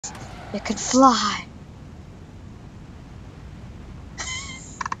It can fly!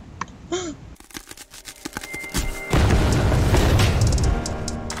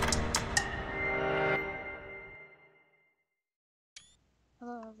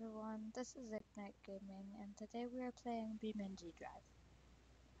 Hello everyone, this is Ignite Gaming, and today we are playing BeamNG.drive.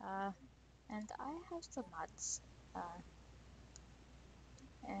 And I have some mods.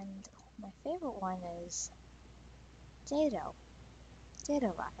 And my favorite one is JATO.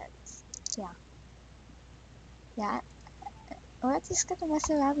 JATO rockets. Yeah, we're just gonna mess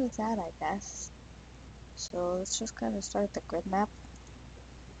around with that, I guess. So let's just kind of start the grid map.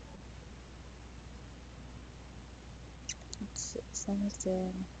 Let's see,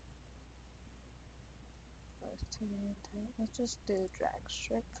 anything. Let's just do drag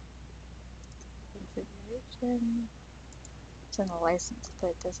strip. Configuration. It's in the license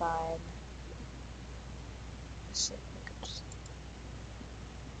plate design. Let's see if we can just.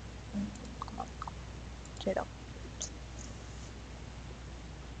 Come on. JATO.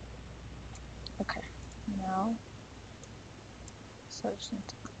 Okay, now. So I just need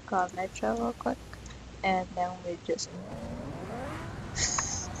to click on Nitro real quick. And then we just.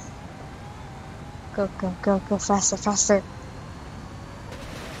 Go, go, go, go faster, faster.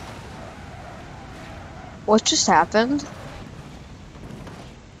 What just happened?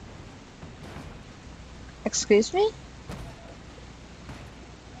 Excuse me?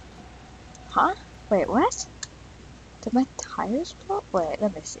 Huh? Wait, what? Did my tires blow? Wait,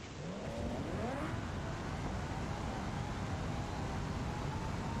 let me see.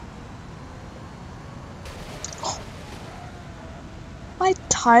 My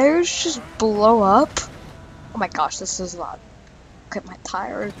tires just blow up? Oh my gosh, this is loud. Okay, my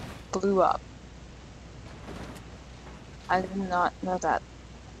tires blew up. I did not know that.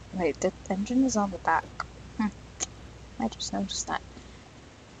 Wait, the engine is on the back. I just noticed that.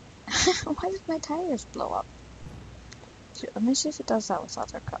 Why did my tires blow up? Let me see if it does that with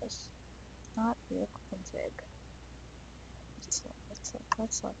other cars. Not vehicle config.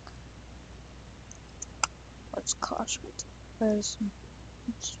 Let's look. What's cautioned? Let's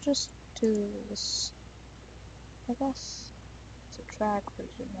just do this. I guess it's a drag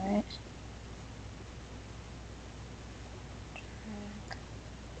version, right? Drag.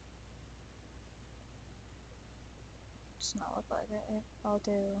 Does not look like it. I'll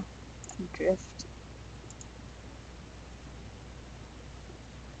do drift.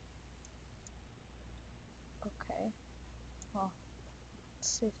 Okay. Well, let's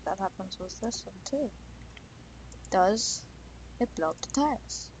see if that happens with this one too. Does it blow up the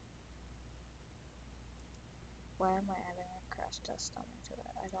tires? Why am I adding a crash test dummy to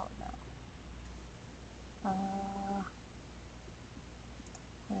it? I don't know.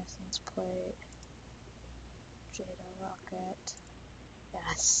 License plate. JATO rocket.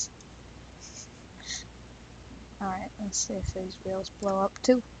 Yes. Alright, let's see if these wheels blow up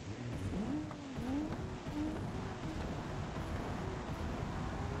too.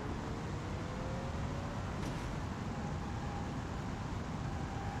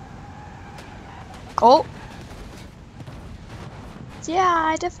 Oh! Yeah,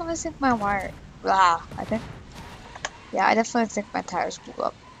 I definitely think my wire. Yeah, I definitely think my tires blew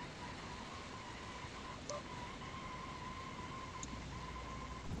up.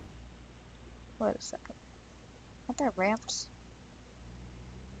 Wait a second. Aren't there ramps?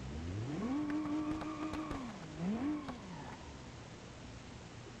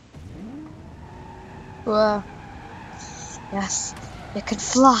 Yes, it can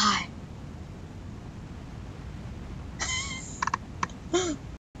fly!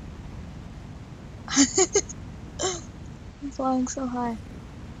 I'm flying so high.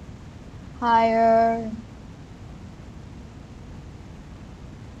 Higher.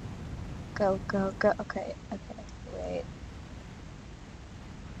 Go, go, go. Okay, wait.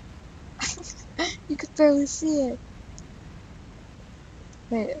 You could barely see it.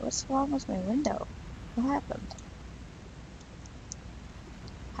 Wait, what's wrong with my window? What happened?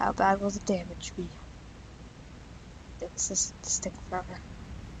 How bad will the damage be? It's just stick forever.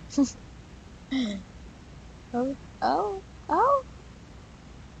 Oh.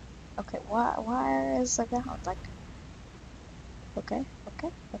 Okay, why is the ground like? Okay.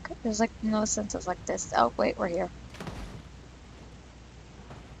 There's like no senses like this. Oh wait, we're here.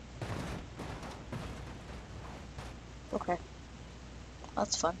 Okay,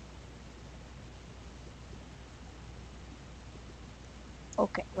 that's fun.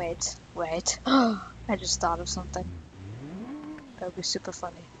 Okay, wait. I just thought of something. That would be super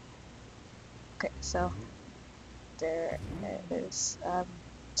funny. Okay, so there it is.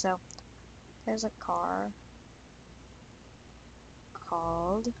 So there's a car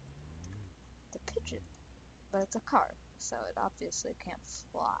called the pigeon, but it's a car, so it obviously can't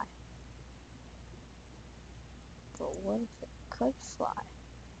fly. But what if it could fly?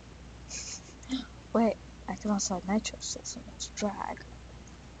 Wait, I can also add nitro, so let's drag.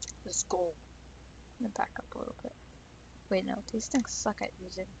 Let's go. Let me back up a little bit. Wait, no, these things suck at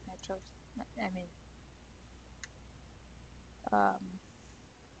using nitro. I mean,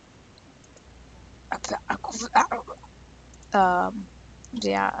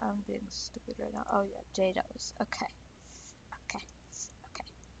 yeah, I'm being stupid right now. Oh yeah, JATOs. Okay. Okay. Okay.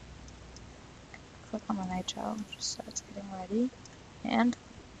 Click on the nitro, just so it's getting ready. And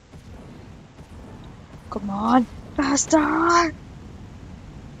come on, faster!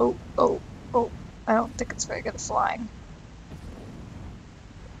 Oh, oh, oh. I don't think it's very good at flying.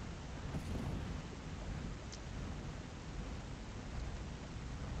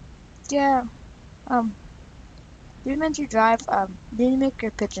 Yeah, BeamNG.drive, need to make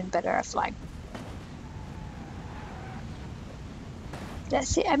your pigeon better at flying. Yeah,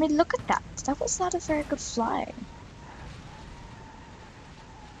 see, I mean, look at that. That was not a very good flying.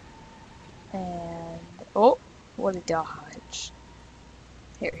 And, oh, what a dodge.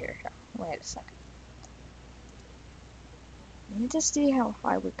 Here. Wait a second. Let me just see how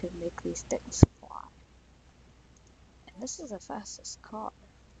high we could make these things fly. And this is the fastest car.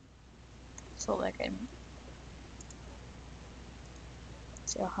 So, like, I mean,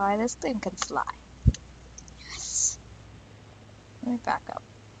 see how high this thing can fly. Yes. Let me back up.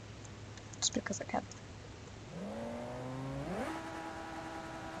 Just because I can.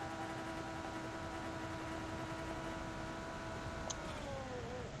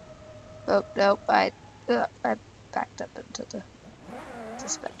 Oh, nope, I backed up into the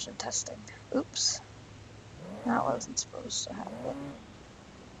suspension testing. Oops. That wasn't supposed to happen.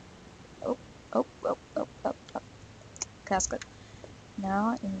 Oh. That's good. Now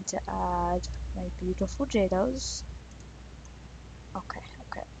I need to add my beautiful JATOs. Okay.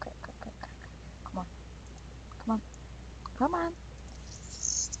 Come on.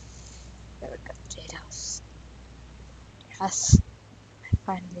 There we go, JATOs. Yes, I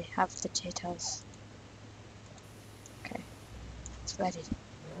finally have the JATOs. Okay, it's ready.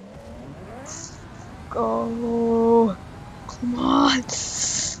 Let's go. Come on.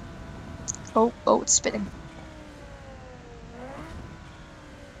 Oh, it's spinning.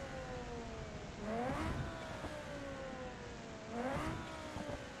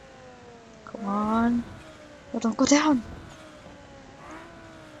 Come on. Oh, don't go down.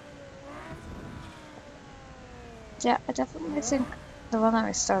 Yeah, I definitely think the one that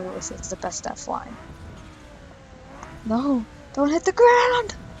I started with is the best at flying. No, don't hit the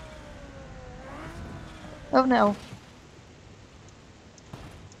ground! Oh no.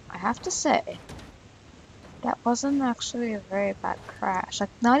 I have to say, that wasn't actually a very bad crash. Like,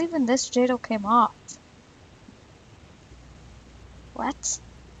 not even this JATO came off. What?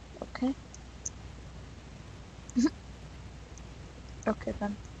 Okay. Okay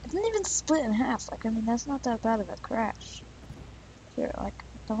then. It didn't even split in half. Like, I mean, that's not that bad of a crash. Here, like,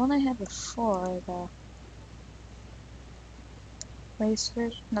 the one I had before, the race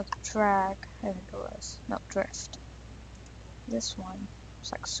version, no, drag, I think it was. No, drift. This one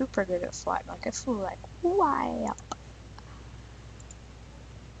was like super good at flying. Like, it flew like way up.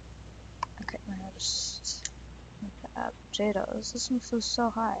 Okay, now just add JATOs. This one flew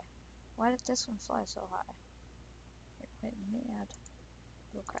so high. Why did this one fly so high? Wait, let me add.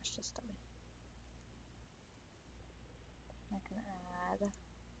 We'll crash this dummy. I can add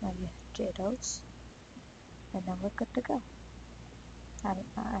my JATOs, and then we're good to go.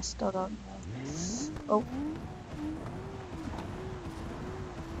 I still don't know. Oh.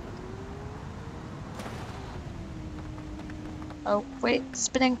 Oh, wait, it's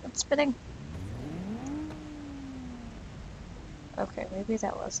spinning. Okay, maybe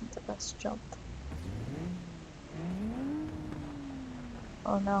that wasn't the best jump.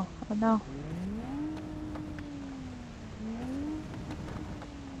 Oh no.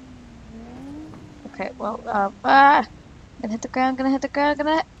 Okay, well, gonna hit the ground, gonna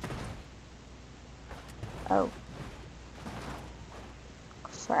hit. Oh.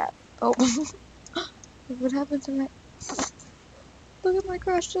 Crap. Oh. What happened to my... Look at my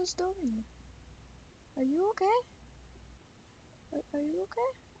crash test dummy. Are you okay? Are you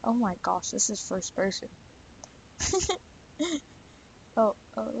okay? Oh my gosh, this is first person. Oh,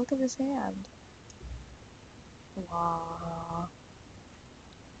 look at his hand. Wow.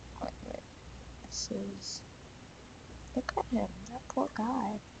 Wait. This is... Look at him, that poor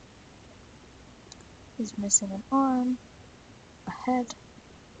guy. He's missing an arm, a head.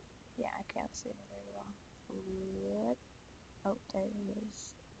 Yeah, I can't see him very well. What? Oh, there he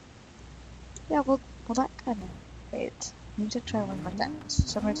is. Yeah, well that kind of. Wait, I need to try one more time. For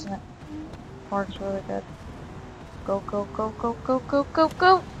some reason it works really good. Go, go, go, go, go, go, go,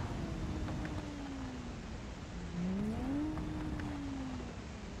 go!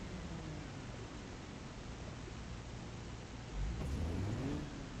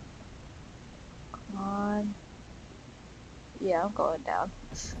 Come on. Yeah, I'm going down.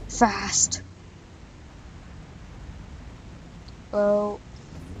 Fast! Oh.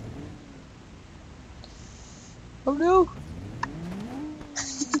 Oh no!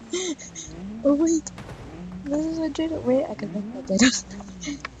 Oh wait! This is my JATO. Wait, I can make my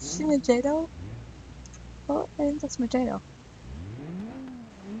JATO. See my JATO? Oh, I think that's my JATO.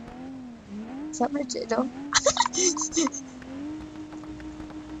 Is that my JATO?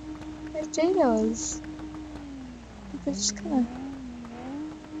 My JATOs. They're just kinda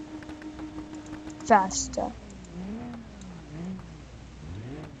fast.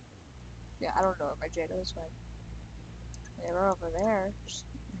 Yeah, I don't know where my JATOs went. They were over there. Just,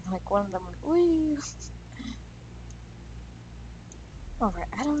 like one of them went, wee! Alright,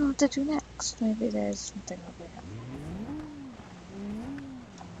 I don't know what to do next. Maybe there's something over here.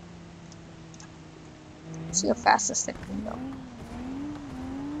 Let's see how fast this thing can go.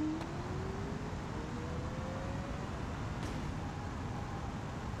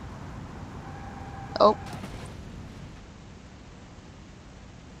 Oh.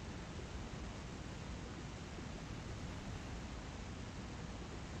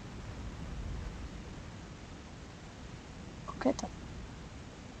 Okay then.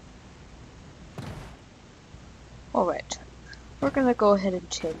 Alright. We're gonna go ahead and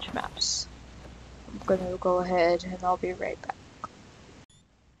change maps. I'm gonna go ahead and I'll be right back.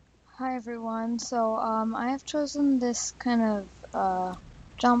 Hi everyone, so I have chosen this kind of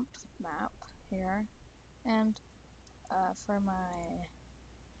jump map here, and for my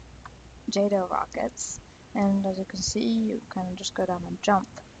JATO rockets, and as you can see you kind of just go down and jump,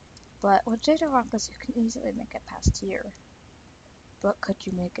 but with JATO rockets you can easily make it past here, but could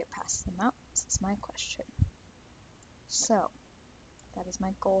you make it past the mountains? That's my question. So that is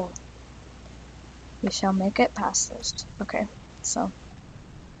my goal. We shall make it past those. Okay, so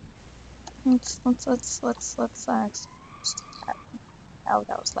let's oh,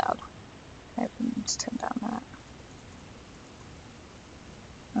 that was loud. I need to turn down that.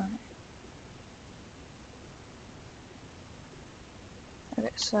 Alright.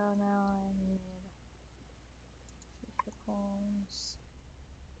 Okay, so now I need vehicles.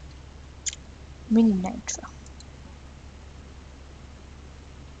 Mini nitro.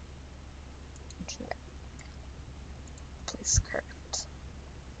 Okay. Place current.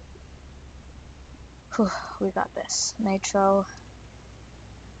 Whew, we got this. Nitro.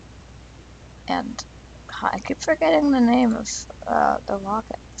 And I keep forgetting the name of the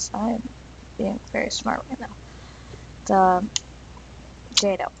rockets. I'm being very smart right now. The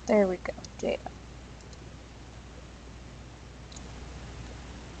JATO. There we go. JATO.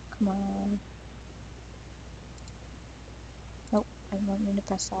 Come on. Nope, I don't mean to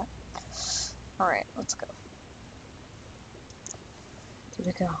press that. Alright, let's go. Here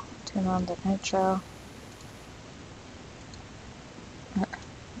we go. Turn on the nitro.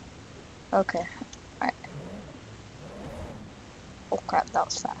 Okay. Alright. Oh crap, that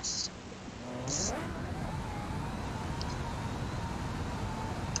was fast.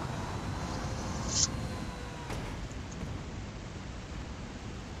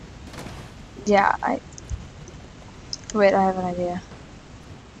 Yeah, wait, I have an idea.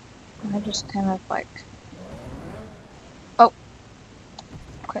 I just kind of like... Oh!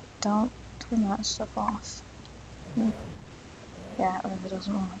 Okay, don't turn that stuff off. Yeah, it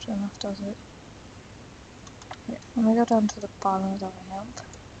doesn't want enough, does it? Here, let me go down to the bottom of the ramp.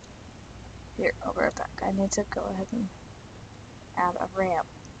 Here, I'll be right back. I need to go ahead and add a ramp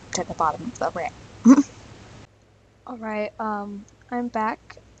to the bottom of the ramp. Alright, I'm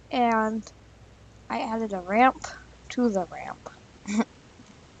back, and I added a ramp to the ramp.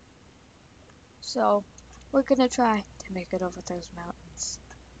 So, we're gonna try to make it over those mountains.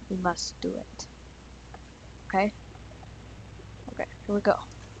 We must do it. Okay? Okay, here we go.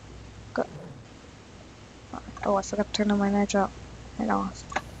 Go. Oh, I forgot to turn on my nitro. Hang on.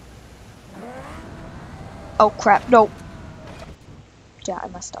 Oh crap, no! Yeah, I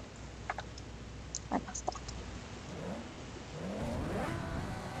messed up. I messed up.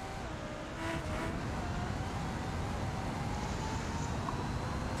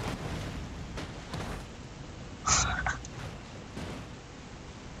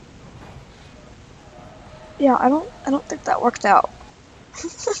 Yeah, I don't think that worked out.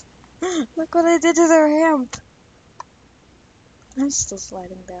 Look what I did to the ramp! I'm still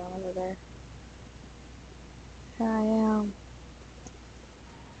sliding down over there. I am.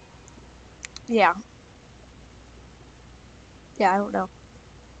 Yeah. Yeah, I don't know.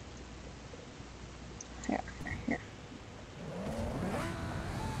 Here.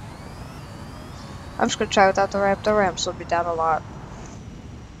 I'm just gonna try without the ramp. The ramps will be down a lot.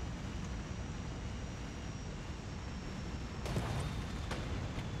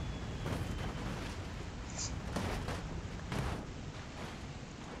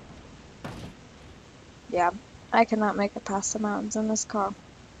 Yeah, I cannot make it past the mountains in this car.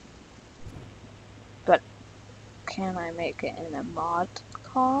 But can I make it in a mod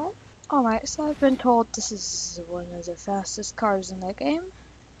car? Alright, so I've been told this is one of the fastest cars in the game.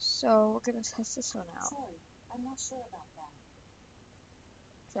 So we're gonna test this one out. Sorry, I'm not sure about that.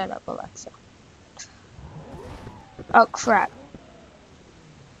 Shut up, Alexa. Oh crap.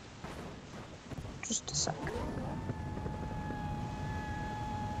 Just a sec.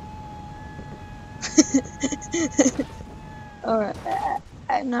 Alright,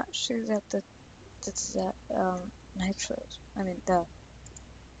 I'm not sure that the nitros, the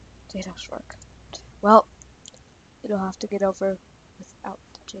JATOs work. Well, it'll have to get over without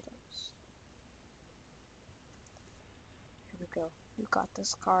the JATOs. Here we go. You got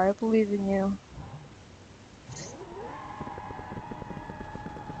this car. I believe in you.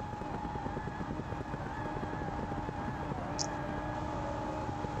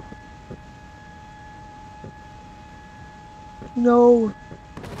 No.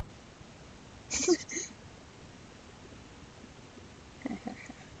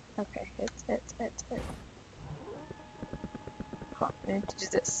 Okay, it's. Come on, I need to do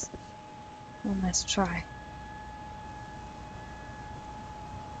this. One last try.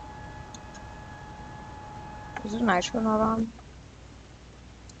 Is the nitro not on?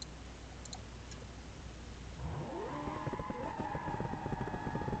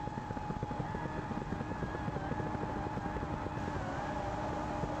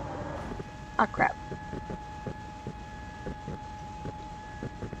 Ah, crap.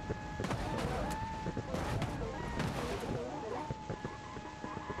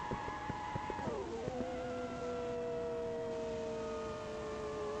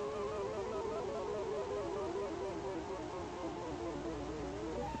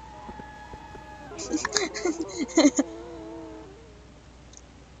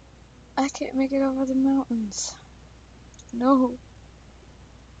 I can't make it over the mountains. No.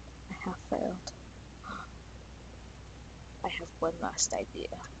 I have failed. I have one last idea.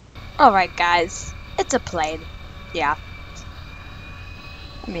 Alright, guys. It's a plane. Yeah.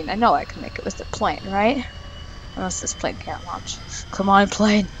 I know I can make it with the plane, right? Unless this plane can't launch. Come on,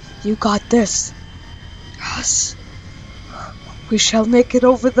 plane. You got this. Yes. We shall make it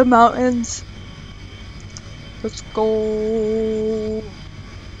over the mountains. Let's go.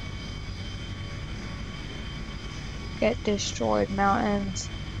 Get destroyed, mountains.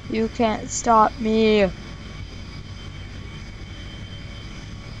 You can't stop me.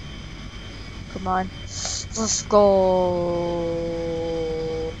 Come on. Let's go.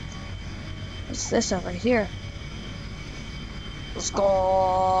 What's this over here? Let's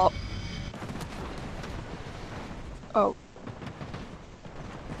go. Oh.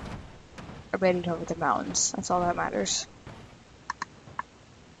 I made it over the mountains. That's all that matters.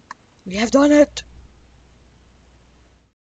 We have done it!